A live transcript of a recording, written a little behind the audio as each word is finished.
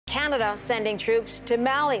Canada sending troops to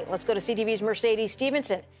Mali. Let's go to CTV's Mercedes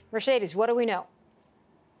Stephenson. Mercedes, what do we know?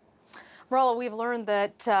 Marella, we've learned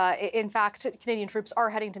that, in fact, Canadian troops are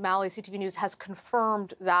heading to Mali. CTV News has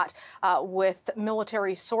confirmed that with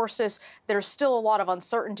military sources. There's still a lot of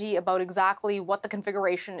uncertainty about exactly what the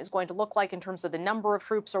configuration is going to look like in terms of the number of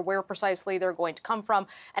troops or where precisely they're going to come from.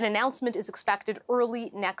 An announcement is expected early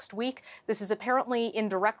next week. This is apparently in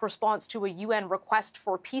direct response to a UN request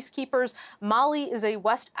for peacekeepers. Mali is a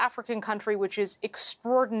West African country which is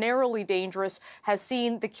extraordinarily dangerous, has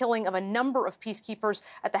seen the killing of a number of peacekeepers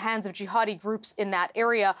at the hands of jihadi groups in that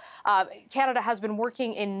area. Canada has been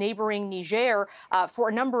working in neighboring Niger for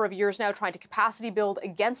a number of years now, trying to capacity build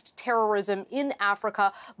against terrorism in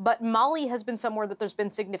Africa. But Mali has been somewhere that there's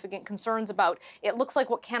been significant concerns about. It looks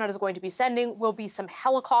like what Canada is going to be sending will be some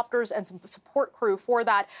helicopters and some support crew for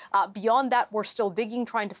that. Beyond that, we're still digging,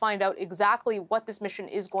 trying to find out exactly what this mission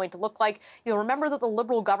is going to look like. You'll remember that the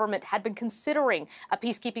Liberal government had been considering a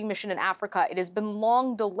peacekeeping mission in Africa. It has been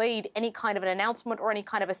long delayed any kind of an announcement or any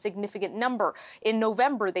kind of a significant number. In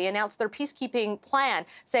November, they announced their peacekeeping plan,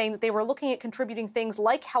 saying that they were looking at contributing things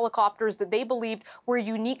like helicopters that they believed were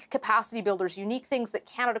unique capacity builders, unique things that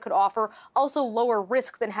Canada could offer, also lower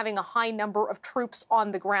risk than having a high number of troops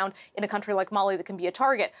on the ground in a country like Mali that can be a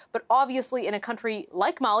target. But obviously, in a country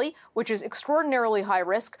like Mali, which is extraordinarily high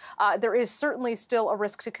risk, there is certainly still a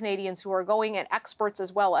risk to Canadians who are going, and experts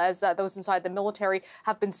as well as those inside the military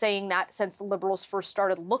have been saying that since the Liberals first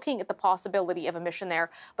started looking at the possibility of a mission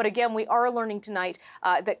there. But again, we are learning tonight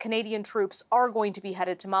that Canadian troops are going to be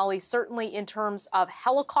headed to Mali, certainly in terms of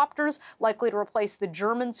helicopters, likely to replace the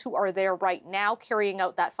Germans who are there right now carrying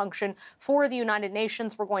out that function for the United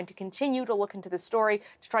Nations. We're going to continue to look into this story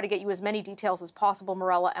to try to get you as many details as possible,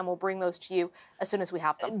 Marella, and we'll bring those to you as soon as we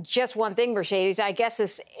have them. Just one thing, Mercedes, I guess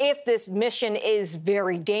is if this mission is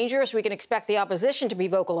very dangerous, we can expect the opposition to be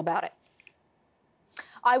vocal about it.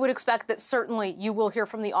 I would expect that certainly you will hear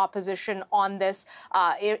from the opposition on this,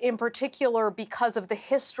 in particular because of the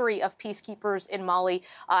history of peacekeepers in Mali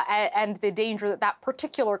and the danger that that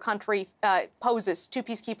particular country poses to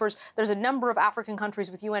peacekeepers. There's a number of African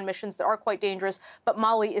countries with UN missions that are quite dangerous, but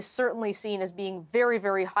Mali is certainly seen as being very,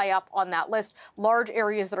 very high up on that list. Large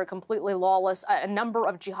areas that are completely lawless, a number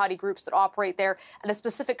of jihadi groups that operate there, and a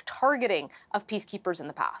specific targeting of peacekeepers in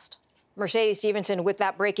the past. Mercedes Stephenson with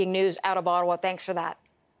that breaking news out of Ottawa. Thanks for that.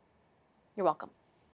 You're welcome.